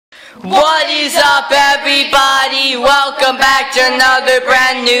What is up, everybody? Welcome back to another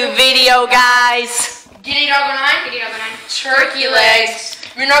brand new video, guys. Giddy Doggo 9. Turkey legs.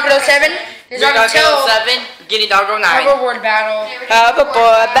 Runocco 7. Runocco 7. Giddy Doggo 9. Hoverboard Battle.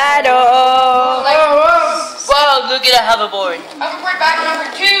 Hoverboard Battle. Whoa, look at that hoverboard. Hoverboard Battle number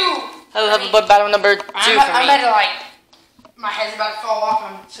 2. Hoverboard Battle number 2 for me. I'm about to my head's about to fall off.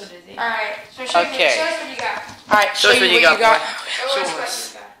 I'm so dizzy. Alright, so show us what you got. Alright, show us what you got. Show us what you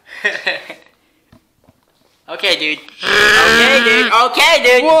got. Okay, dude. Okay,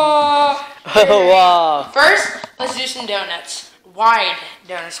 dude. Whoa. Whoa. First, let's do some donuts. Wide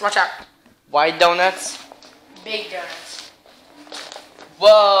donuts. Watch out. Wide donuts? Big donuts.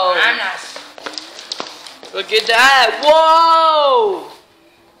 Whoa. I'm nice. Look at that. Whoa.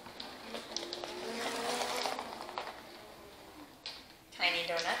 Tiny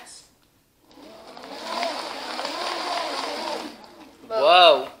donuts.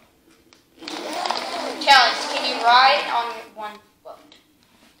 Whoa. Challenge, can you ride on one foot?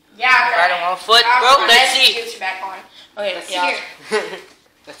 Yeah, ride on one foot? Bro, let's see. Get your back on. Okay, let's see.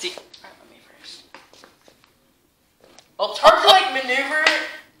 Let's see. Alright, let me first. Oh, it's hard to like maneuver.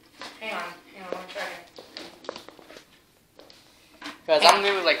 Hang on, let me try it. Guys, I'm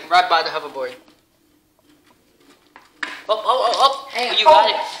gonna like right by the hoverboard. Oh. Hang on. You got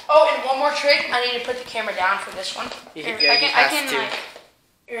it. Oh, and one more trick. I need to put the camera down for this one. Yeah, I can to. like.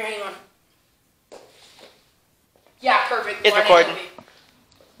 Here, hang on. Yeah, perfect. It's recording.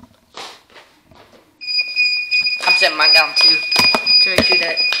 I'm setting mine down too to make sure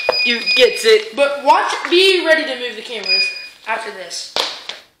that you gets it. But watch. Be ready to move the cameras after this.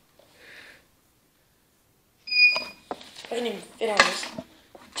 I didn't even fit on this.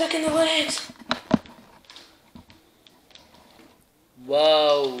 Tuck in the legs.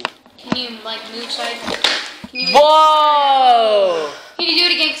 Whoa. Can you like move side? Whoa! Can you do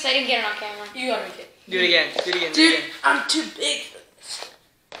it again? Because I didn't get it on camera. You gotta make it. Do it again. Dude, I'm too big for this.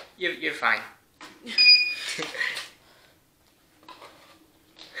 You're fine.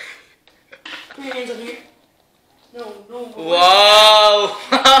 Put your hands up here. No. Whoa!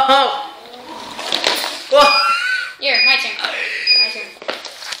 Whoa! Here, my turn.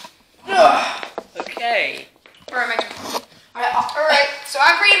 Okay. Alright, my turn. Alright, So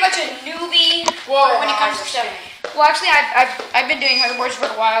I'm pretty much a newbie when it comes to stuff. Well, actually, I've been doing hoverboards for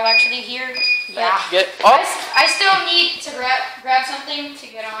a while actually here. Yeah. Get up. I still need to grab something to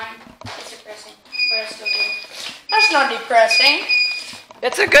get on. It's depressing, but I still do. That's not depressing.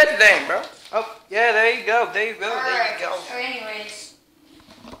 It's a good thing, bro. Oh, yeah, there you go. There you go. So anyways.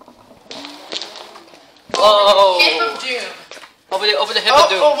 Whoa. Hip of doom. Over the hip of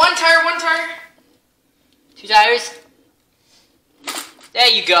doom. Oh, one tire. 2 tires. There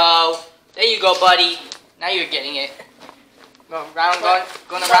you go, buddy. Now you're getting it. Going around the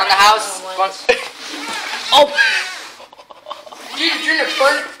house. Oh! Dude, you're gonna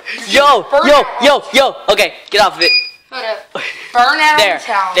burn. Yo. Okay, get off of it. Hold up. Burn out There. the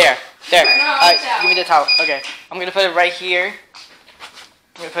towel. There. No, Alright, the towel. give me the towel. Okay, I'm gonna put it right here.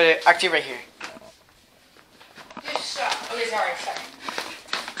 I'm gonna put it actually right here. Good stuff. Okay, sorry.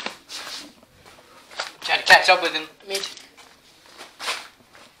 Try to catch up with him. Me too.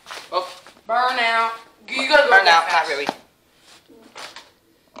 Oh, Burn out. You gotta go burn out. fast. Not really.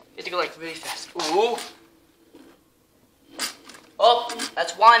 You have to go like really fast. Ooh. Oh,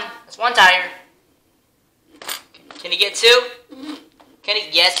 that's one. That's one tire. Can he get 2? Can he?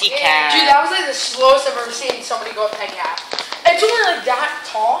 Yes, he can. Dude, that was like the slowest I've ever seen somebody go up that gap. It's only like that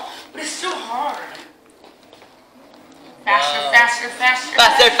tall, but it's still hard. Faster. Faster.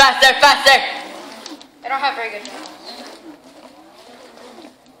 I don't have very good hands.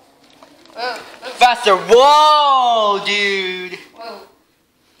 Whoa. Faster. Whoa, dude. Whoa.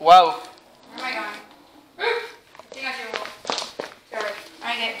 Whoa. Where am I going? I think I should roll. Sorry.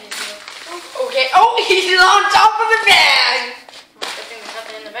 I get dizzy. Okay. Oh, he's on top of the bag. Good thing there's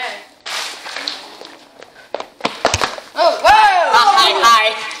nothing in the bag. Oh, whoa.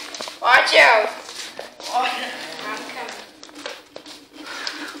 Hi. Watch out. I'm coming.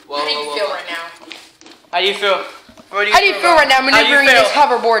 Whoa, How do you feel right now? How do you feel? How do you feel right now maneuvering this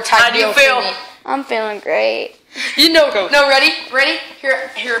hoverboard type How do you deal feel? thingy? I'm feeling great. You know, no, ready? Here,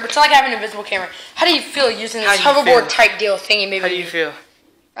 it's like having an invisible camera. How do you feel using this How do you hoverboard feel? type deal thingy? Maybe. How do you feel?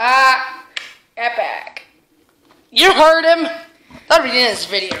 Epic. You heard him. That'll be the end of this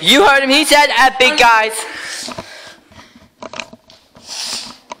video. You heard him. He said epic, guys.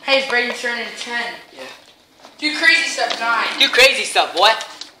 Hey, it's Braden's turn in 10. Yeah. Do crazy stuff 9. Do crazy stuff, boy.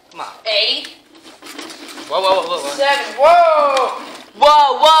 Come on. 8. Whoa. 7. Whoa.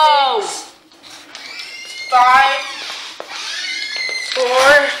 Whoa. 5,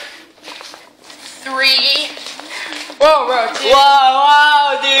 4, Whoa, bro.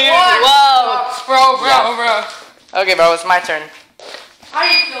 Whoa, dude. Whoa. Bro. Okay, bro, it's my turn. How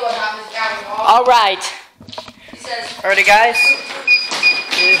do you feel about this guy with all? Alright. He says. Alrighty, guys.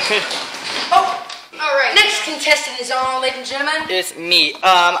 Alright. Next contestant is on, ladies and gentlemen. It's me.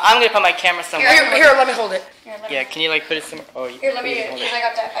 I'm gonna put my camera somewhere. Here, let me hold it. Yeah, can you like put it somewhere? Oh, here, let me do it. I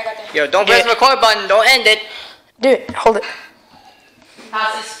got that. Yo, don't press the record button. Don't end it. Do it. Hold it.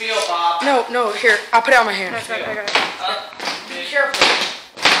 How's this feel, Bob? No, here. I'll put it on my hand. I got it. Be careful.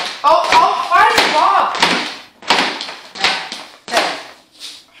 Oh, find Bob.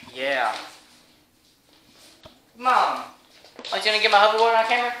 Yeah. Mom, are you gonna get my hoverboard on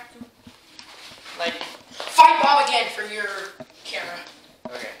camera? Like. Find Bob again for your camera.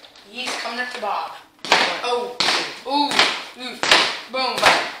 Okay. He's coming up to Bob. Oh. Ooh. Boom.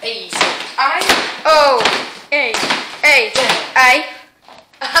 Hey.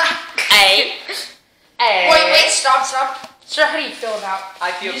 Hey. Wait, stop. Sir, how do you feel about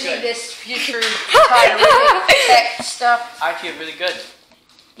I feel using good. this future tech stuff? I feel really good.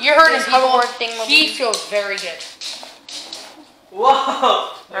 You heard his hoverboard thing. He feels very good.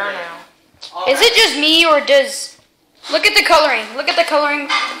 Whoa. Right now. Is it just me or does? Look at the coloring.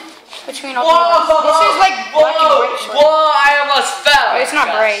 Between all of them. This is like black and white. Whoa! I almost fell. It's not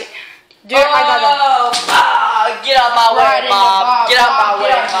bright. Dude, I got that. Get out my way, Bob. Get out my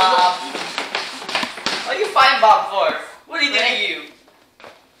way, Bob. What are you fighting Bob for? What did he do to you?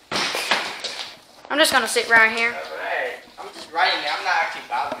 I'm just gonna sit right here. Alright. I'm just writing it. I'm not actually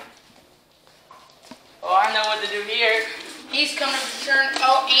bothering. Oh, I know what to do here. He's coming to turn.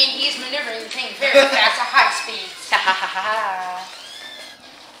 Oh, and he's maneuvering the thing very fast at high speed. Ha ha ha ha.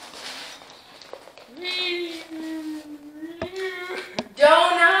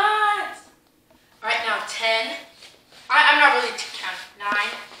 Donuts! Alright, now 10. I'm not really counting. 9.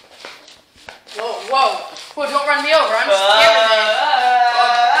 Whoa. Well, don't run me over. I'm scared of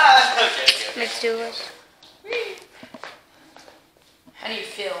it. Okay. Let's do this. How do you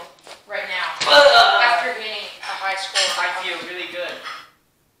feel right now? After getting a high score. I feel really good.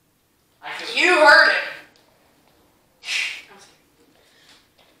 You heard it.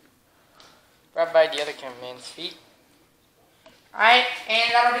 Right by the other cameraman's feet. Alright,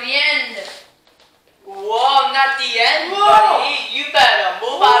 and that'll be the end. Whoa, not the end, Whoa. buddy. You better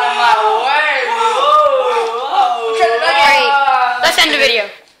move out of my way. Whoa. Alright, let's end the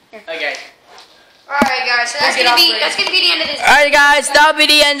video. Okay. Alright, guys. So That's gonna be the end of this. Alright, guys, that'll be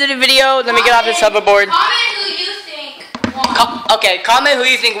the end of the video. Let me get off this hoverboard. Comment who you think won. Okay, comment who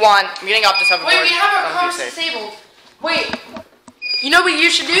you think won. I'm getting off this hoverboard. Wait, we have our comments disabled. Wait. You know what you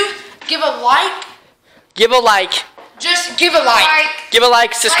should do? Give a like. Give a like. Just give a like. Give a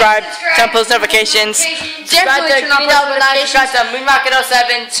like, subscribe, turn post notifications. Subscribe to Definitely turn on post subscribe to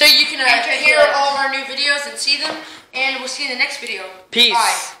MoonRocket07. so you can hear all of our new videos and see them. And we'll see you in the next video. Peace.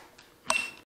 Bye.